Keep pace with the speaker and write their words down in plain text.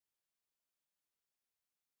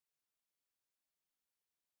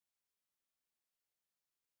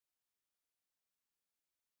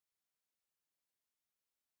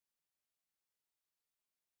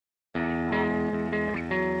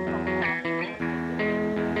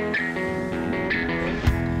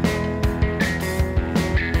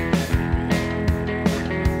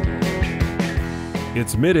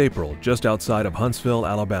It's mid-April, just outside of Huntsville,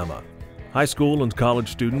 Alabama. High school and college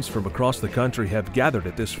students from across the country have gathered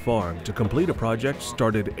at this farm to complete a project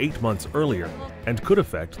started 8 months earlier and could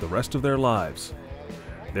affect the rest of their lives.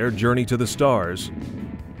 Their journey to the stars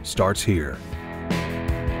starts here.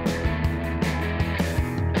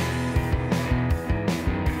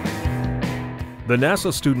 The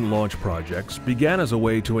NASA Student Launch Projects began as a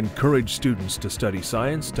way to encourage students to study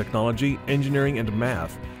science, technology, engineering, and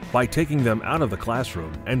math by taking them out of the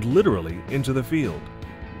classroom and literally into the field.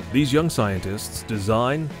 These young scientists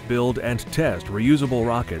design, build, and test reusable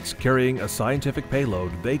rockets carrying a scientific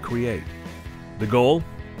payload they create. The goal?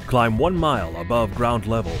 Climb 1 mile above ground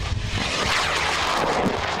level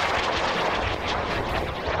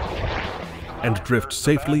and drift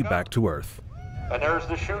safely back to Earth. And there's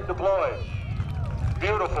the chute deployed.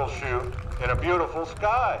 Beautiful chute in a beautiful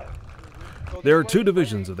sky. There are 2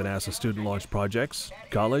 divisions of the NASA Student Launch Projects,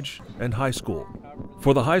 college and high school.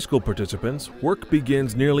 For the high school participants, work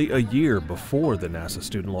begins nearly a year before the NASA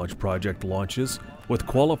Student Launch Project launches, with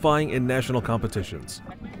qualifying in national competitions.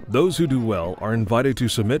 Those who do well are invited to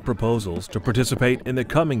submit proposals to participate in the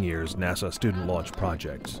coming year's NASA Student Launch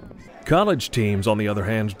Projects. College teams, on the other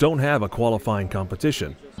hand, don't have a qualifying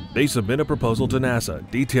competition. They submit a proposal to NASA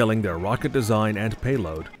detailing their rocket design and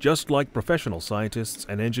payload, just like professional scientists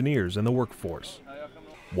and engineers in the workforce.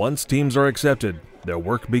 Once teams are accepted, their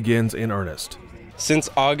work begins in earnest. Since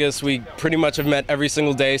August, we pretty much have met every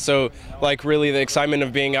single day, so really the excitement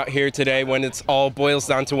of being out here today when it's all boils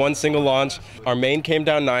down to one single launch. Our main came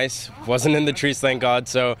down nice, wasn't in the trees, thank God,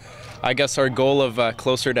 so I guess our goal of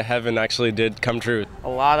closer to heaven actually did come true. A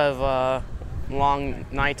lot of long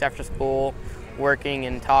nights after school, working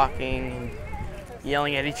and talking and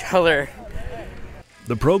yelling at each other.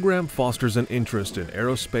 The program fosters an interest in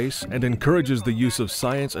aerospace and encourages the use of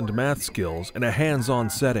science and math skills in a hands-on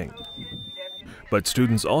setting. But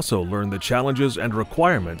students also learn the challenges and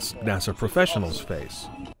requirements NASA professionals face.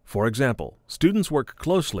 For example, students work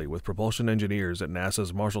closely with propulsion engineers at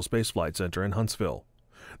NASA's Marshall Space Flight Center in Huntsville.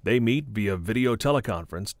 They meet via video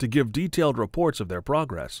teleconference to give detailed reports of their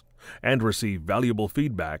progress and receive valuable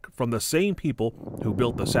feedback from the same people who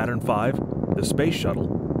built the Saturn V, the Space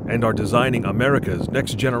Shuttle, and are designing America's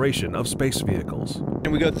next generation of space vehicles.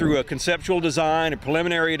 And we go through a conceptual design, a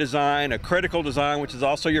preliminary design, a critical design, which is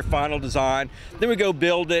also your final design. Then we go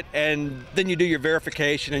build it, and then you do your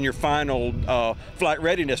verification and your final flight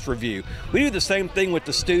readiness review. We do the same thing with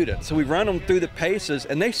the students. So we run them through the paces,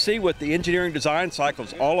 and they see what the engineering design cycle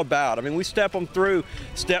is all about. I mean, we step them through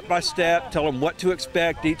step by step, tell them what to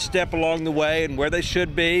expect each step along the way and where they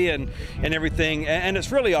should be and everything. And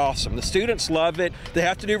it's really awesome. The students love it. They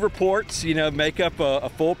have to do reports, make up a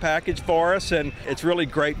full package for us, and it's really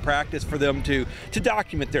great practice for them to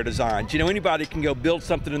document their designs. Anybody can go build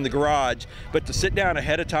something in the garage, but to sit down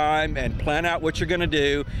ahead of time and plan out what you're going to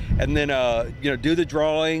do, and then do the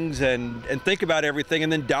drawings and think about everything,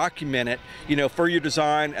 and then document it, for your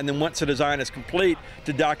design, and then once the design is complete,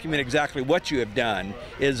 to document exactly what you have done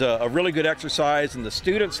is a really good exercise, and the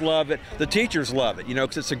students love it, the teachers love it,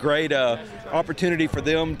 because it's a great opportunity for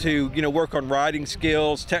them to work on writing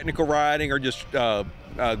skills, technical writing, or just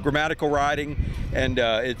grammatical writing, and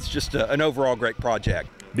it's just an overall great project.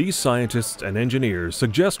 These scientists and engineers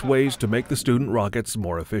suggest ways to make the student rockets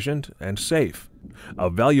more efficient and safe, a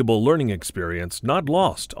valuable learning experience not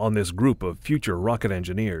lost on this group of future rocket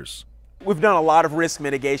engineers. We've done a lot of risk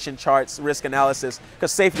mitigation charts, risk analysis,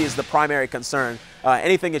 because safety is the primary concern.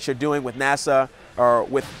 Anything that you're doing with NASA or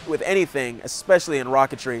with anything, especially in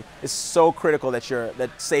rocketry, is so critical that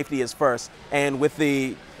safety is first. And with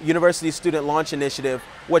the University Student Launch Initiative,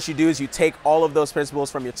 what you do is you take all of those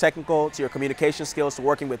principles from your technical to your communication skills to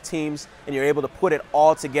working with teams, and you're able to put it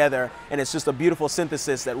all together, and it's just a beautiful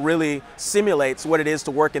synthesis that really simulates what it is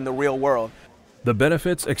to work in the real world. The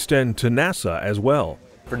benefits extend to NASA as well.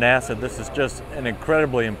 For NASA, this is just an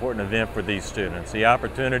incredibly important event for these students. The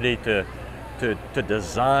opportunity to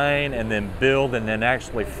design and then build and then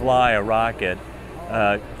actually fly a rocket.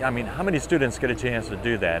 I mean, how many students get a chance to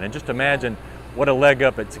do that? And just imagine what a leg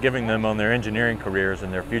up it's giving them on their engineering careers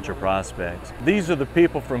and their future prospects. These are the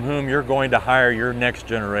people from whom you're going to hire your next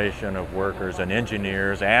generation of workers and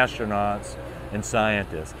engineers, astronauts, and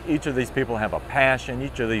scientists. Each of these people have a passion.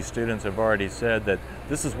 Each of these students have already said that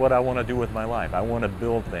this is what I want to do with my life. I want to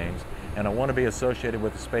build things, and I want to be associated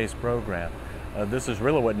with the space program. This is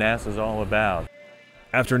really what NASA is all about.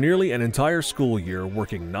 After nearly an entire school year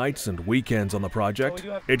working nights and weekends on the project,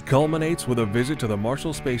 it culminates with a visit to the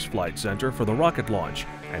Marshall Space Flight Center for the rocket launch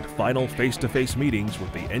and final face-to-face meetings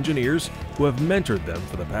with the engineers who have mentored them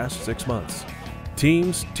for the past 6 months.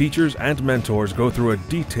 Teams, teachers, and mentors go through a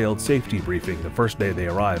detailed safety briefing the first day they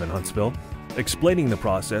arrive in Huntsville, explaining the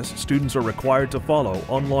process students are required to follow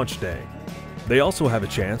on launch day. They also have a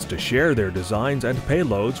chance to share their designs and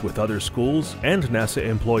payloads with other schools and NASA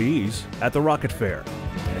employees at the Rocket Fair.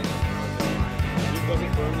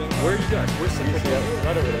 Where are you guys? Where's the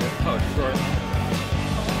right over there? Oh, sure.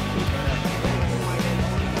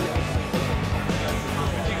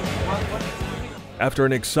 After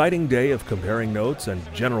an exciting day of comparing notes and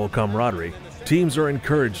general camaraderie, teams are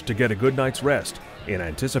encouraged to get a good night's rest in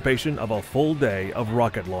anticipation of a full day of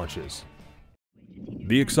rocket launches.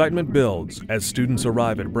 The excitement builds as students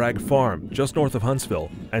arrive at Bragg Farm just north of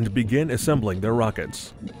Huntsville and begin assembling their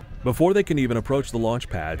rockets. Before they can even approach the launch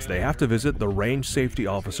pads, they have to visit the range safety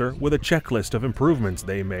officer with a checklist of improvements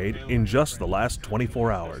they made in just the last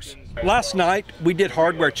 24 hours. Last night, we did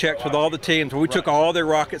hardware checks with all the teams where we took all their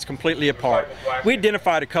rockets completely apart. We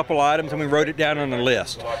identified a couple items and we wrote it down on a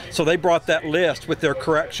list. So they brought that list with their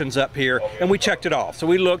corrections up here and we checked it off. So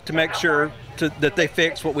we looked to make sure that they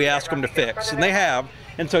fixed what we asked them to fix, and they have.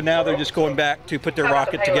 And so now they're just going back to put their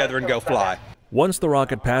rocket together and go fly. Once the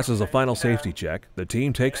rocket passes a final safety check, the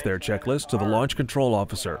team takes their checklist to the launch control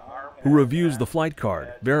officer, who reviews the flight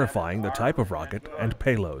card, verifying the type of rocket and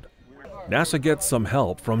payload. NASA gets some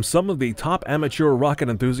help from some of the top amateur rocket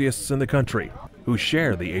enthusiasts in the country, who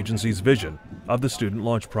share the agency's vision of the student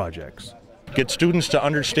launch projects. Get students to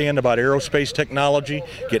understand about aerospace technology,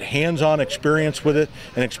 get hands-on experience with it,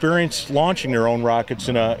 and experience launching their own rockets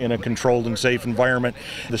in a controlled and safe environment.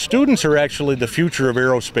 The students are actually the future of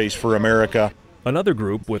aerospace for America. Another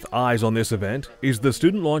group with eyes on this event is the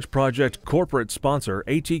Student Launch Project corporate sponsor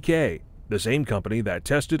ATK, the same company that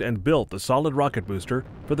tested and built the solid rocket booster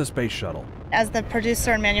for the space shuttle. As the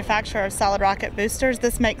producer and manufacturer of solid rocket boosters,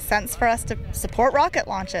 this makes sense for us to support rocket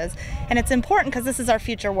launches. And it's important because this is our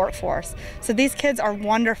future workforce. So these kids are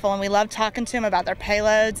wonderful and we love talking to them about their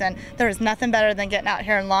payloads, and there is nothing better than getting out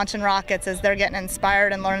here and launching rockets as they're getting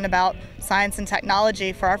inspired and learning about science and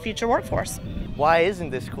technology for our future workforce. Why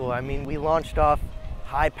isn't this cool? I mean, we launched off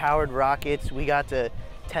high-powered rockets. We got to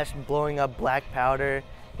test blowing up black powder.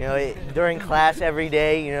 You know, during class every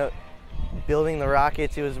day, you know, building the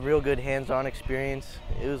rockets, it was a real good hands-on experience.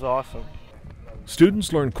 It was awesome.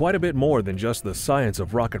 Students learn quite a bit more than just the science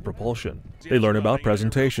of rocket propulsion. They learn about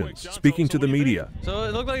presentations, speaking to the media. So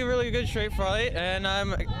it looked like a really good straight flight, and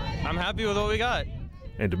I'm happy with what we got.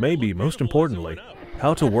 And maybe most importantly,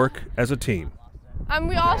 how to work as a team.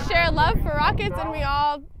 We all share a love for rockets, and we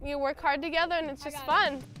all work hard together, and it's just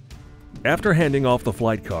fun. After handing off the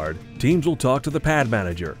flight card, teams will talk to the pad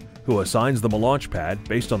manager, who assigns them a launch pad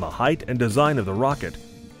based on the height and design of the rocket.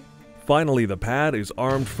 Finally, the pad is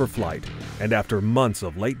armed for flight, and after months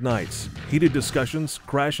of late nights, heated discussions,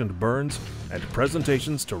 crash and burns, and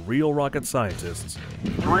presentations to real rocket scientists.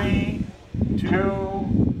 3, 2,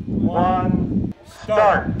 1,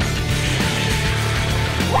 start!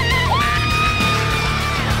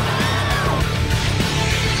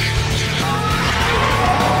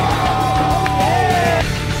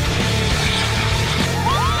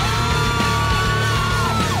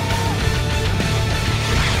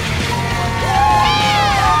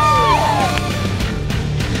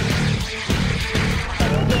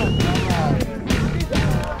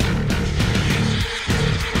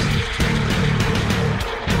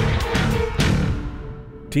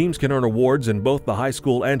 Teams can earn awards in both the high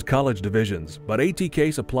school and college divisions, but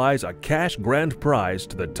ATK supplies a cash grand prize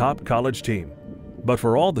to the top college team. But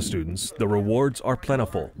for all the students, the rewards are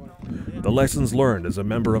plentiful. The lessons learned as a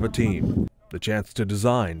member of a team, the chance to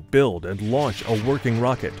design, build, and launch a working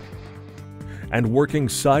rocket, and working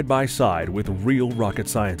side by side with real rocket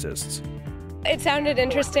scientists. It sounded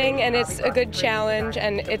interesting, and it's a good challenge,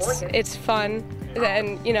 and it's fun.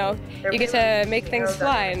 And you know, you get to make things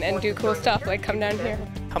fly and do cool stuff like come down here.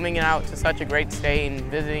 Coming out to such a great state and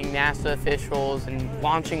visiting NASA officials and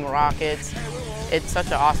launching rockets, it's such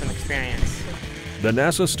an awesome experience. The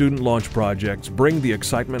NASA student launch projects bring the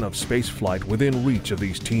excitement of spaceflight within reach of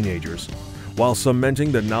these teenagers, while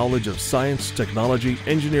cementing the knowledge of science, technology,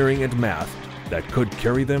 engineering, and math that could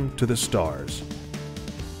carry them to the stars.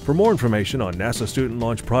 For more information on NASA student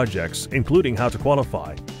launch projects, including how to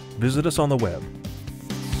qualify, visit us on the web